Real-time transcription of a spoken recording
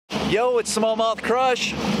Yo, it's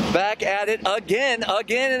SmallmouthCrush, back at it again and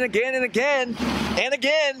again and again and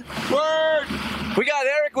again. Word! We got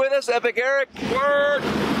Eric with us, Epic Eric. Word!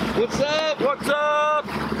 What's up? What's up?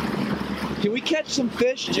 Can we catch some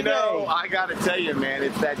fish today? You know, I gotta tell you, man,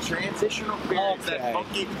 it's that transitional period, it's that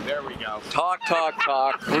funky. There we go. Talk.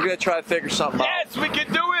 We're gonna try to figure something out. Yes, we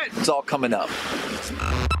can do it! It's all coming up.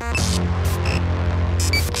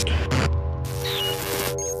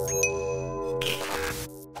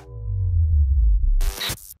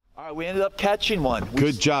 All right, we ended up catching one.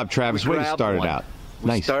 Good job, Travis. Way to start it out.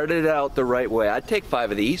 We started it out the right way. I'd take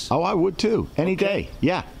 5 of these. Oh, I would too. Any day.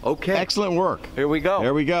 Yeah. Okay. Excellent work. Here we go.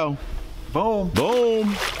 There we go. Boom.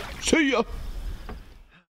 Boom. See ya.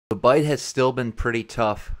 The bite has still been pretty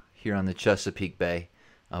tough here on the Chesapeake Bay.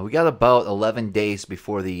 We got about 11 days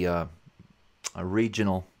before the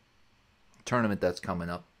regional tournament that's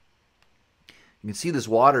coming up. You can see this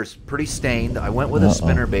water's pretty stained. I went with a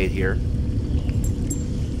spinnerbait here.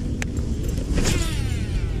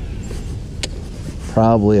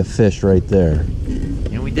 Probably a fish right there.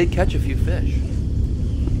 And we did catch a few fish.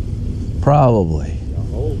 Probably.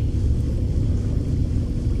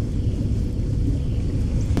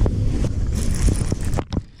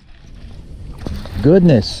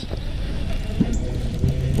 Goodness.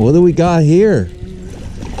 What do we got here?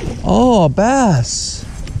 Oh, a bass.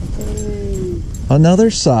 Another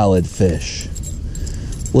solid fish.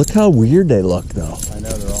 Look how weird they look, though. I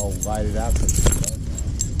know, they're all invited out.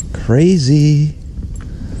 Crazy.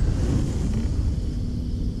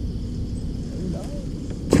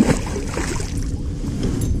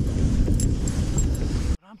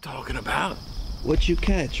 Talking about. What'd you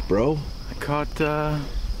catch, bro? I caught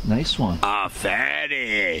Nice one. a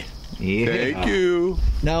fatty. Yeah. Thank you.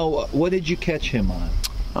 Now, what did you catch him on?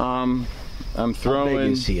 I'm How throwing.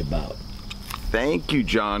 big is he about? Thank you,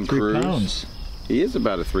 John 3 Cruz. pounds. He is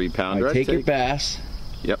about a 3-pounder. Right, take your bass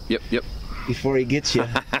Yep. before he gets you.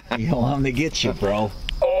 You don't want him to get you, bro.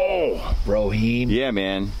 Oh, Broheem. yeah,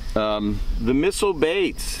 man. The missile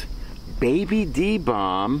baits, baby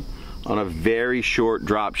D-bomb on a very short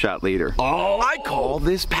drop shot leader. Oh, I call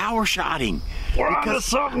this power shotting. we're onto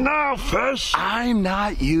something now, fish. I'm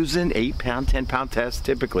not using 8-pound, 10-pound tests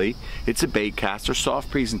typically. It's a bait caster, soft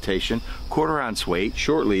presentation, 1/4 ounce weight,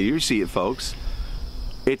 short leader. You see it, folks.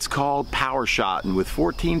 It's called power shotting with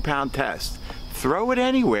 14-pound test. Throw it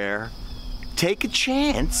anywhere. Take a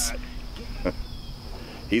chance.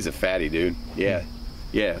 He's a fatty, dude. Yeah.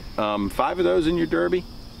 5 of those in your derby.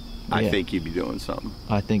 I think you'd be doing something.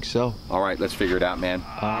 I think so. All right, let's figure it out, man.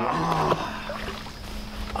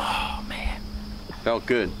 Oh, man. Felt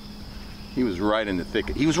good. He was right in the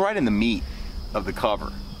thicket. He was right in the meat of the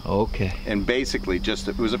cover. Okay. And basically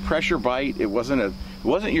it was a pressure bite. It wasn't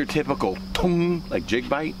your typical tung, like jig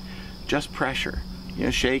bite, just pressure. You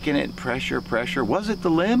know, shaking it, pressure. Was it the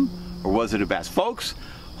limb or was it a bass? Folks,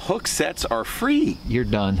 hook sets are free. You're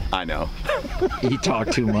done. I know. You talk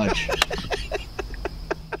too much.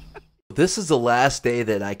 This is the last day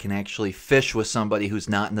that I can actually fish with somebody who's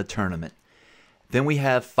not in the tournament. Then we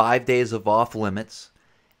have 5 days of off limits,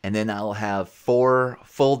 and then I'll have 4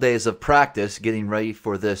 full days of practice getting ready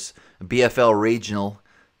for this BFL Regional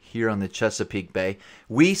here on the Chesapeake Bay.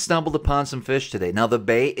 We stumbled upon some fish today. Now, the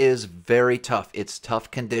bay is very tough. It's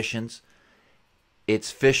tough conditions.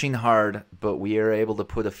 It's fishing hard, but we are able to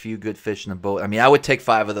put a few good fish in the boat. I mean, I would take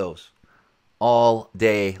 5 of those all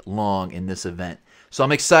day long in this event. So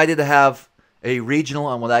I'm excited to have a regional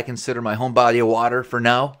on what I consider my home body of water for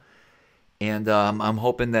now. And I'm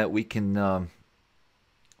hoping that we can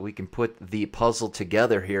put the puzzle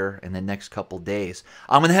together here in the next couple days.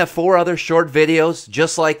 I'm going to have 4 other short videos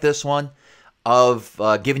just like this one of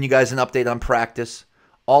giving you guys an update on practice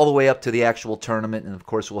all the way up to the actual tournament. And, of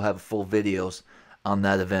course, we'll have full videos on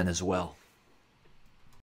that event as well.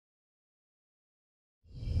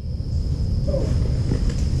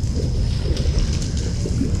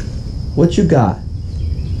 What you got?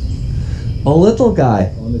 A little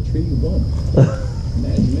guy. On the tree bump.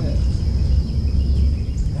 Imagine that.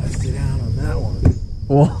 Gotta sit down on that one.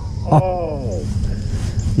 Whoa. Oh,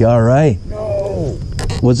 You all right? no.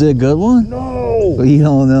 Was it a good one? No. You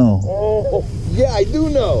don't know. Oh, yeah, I do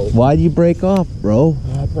know. Why'd you break off, bro?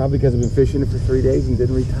 Probably because I've been fishing it for 3 days and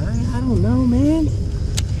didn't retire. I don't know, man.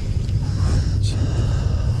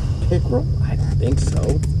 Pickerel? I think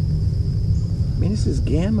so. I mean, this is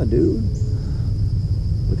Gamma, dude.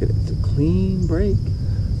 Look at it. It's a clean break.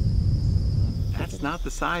 That's not the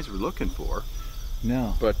size we're looking for.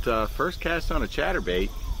 No. But first cast on a chatterbait,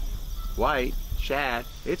 white, shad,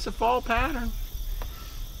 it's a fall pattern.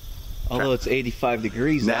 Although it's 85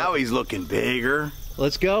 degrees Now out. he's looking bigger.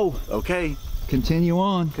 Let's go. Okay, continue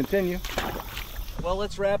on. Continue. Well,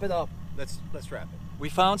 let's wrap it up. Let's wrap it. We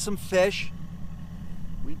found some fish.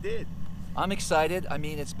 We did. I'm excited. I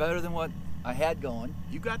mean, it's better than what I had going.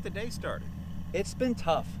 You got the day started. It's been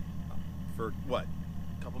tough. For what?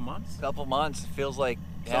 A couple months? Couple months. It feels like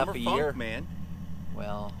half Summer a funk, year. man.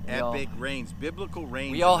 Well, Epic rains, biblical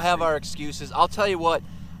rains. we all have our excuses. I'll tell you what.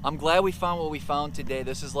 I'm glad we found what we found today.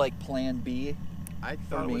 This is like Plan B. I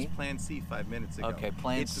thought it was Plan C 5 minutes ago. Okay,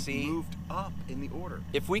 Plan C. It's moved up in the order.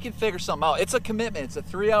 If we can figure something out, it's a commitment. It's a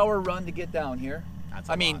 3-hour run to get down here. That's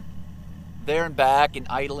I mean, there and back and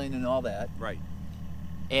idling and all that. Right.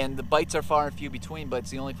 And the bites are far and few between, but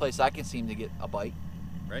it's the only place I can seem to get a bite.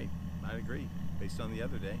 Right. I agree. Based on the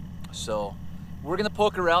other day. So we're gonna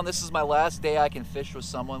poke around. This is my last day I can fish with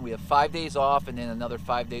someone. We have 5 days off and then another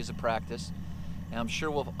 5 days of practice. And I'm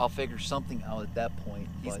sure I'll figure something out at that point.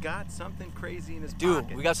 He's got something crazy in his Dude,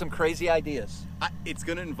 pocket. we got some crazy ideas. It's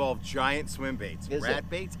going to involve giant swim baits. Is Rat it?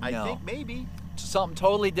 baits? No. I think maybe. Something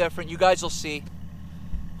totally different. You guys will see.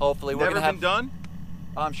 Hopefully, we're Never gonna have. been done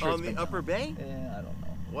I'm sure on it's the been Upper done. Bay? Yeah, I don't know.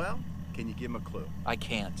 Well, can you give him a clue? I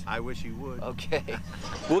can't. I wish you would. Okay.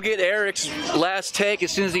 We'll get Eric's last take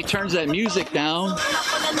as soon as he turns that music down.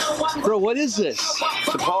 Bro, what is this?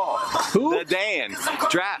 The Paul. Who? The Dan.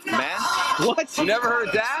 Draft, man. What? You never heard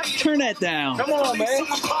of that? Turn that down. Come on, man.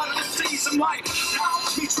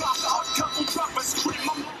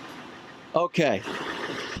 Okay.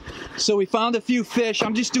 So we found a few fish.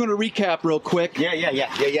 I'm just doing a recap real quick.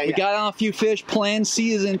 We got on a few fish. Plan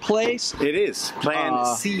C is in place. It is.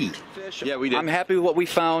 Plan C. Yeah, we did. I'm happy with what we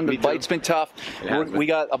found. The bite's been tough. We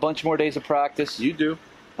got a bunch more days of practice. You do.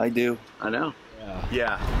 I do. I know.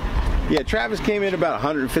 Yeah, Travis came in about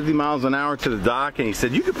 150 miles an hour to the dock and he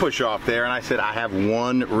said, you could push off there. And I said, I have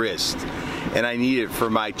one wrist and I need it for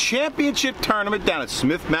my championship tournament down at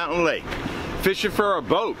Smith Mountain Lake. Fishing for a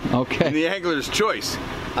boat. Okay. In the angler's choice.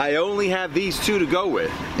 I only have these two to go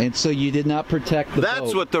with. And so you did not protect the boat.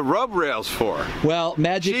 That's what the rub rail's for. Well,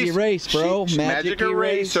 magic erase, bro. Magic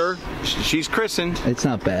eraser. She's christened. It's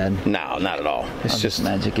not bad. No, not at all. It's just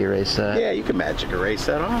magic erase that. Yeah, you can magic erase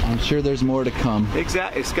that off. I'm sure there's more to come.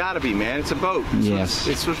 Exactly. It's got to be, man. It's a boat. Yes.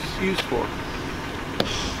 It's what it's used for.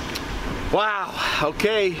 Wow.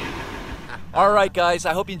 Okay. All right, guys.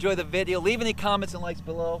 I hope you enjoyed the video. Leave any comments and likes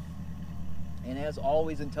below. And as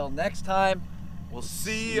always, until next time, we'll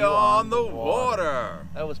see you on the water.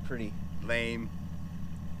 That was pretty lame.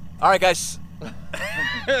 All right, guys.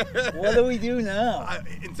 What do we do now?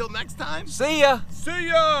 Until next time. See ya. See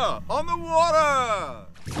ya on the water.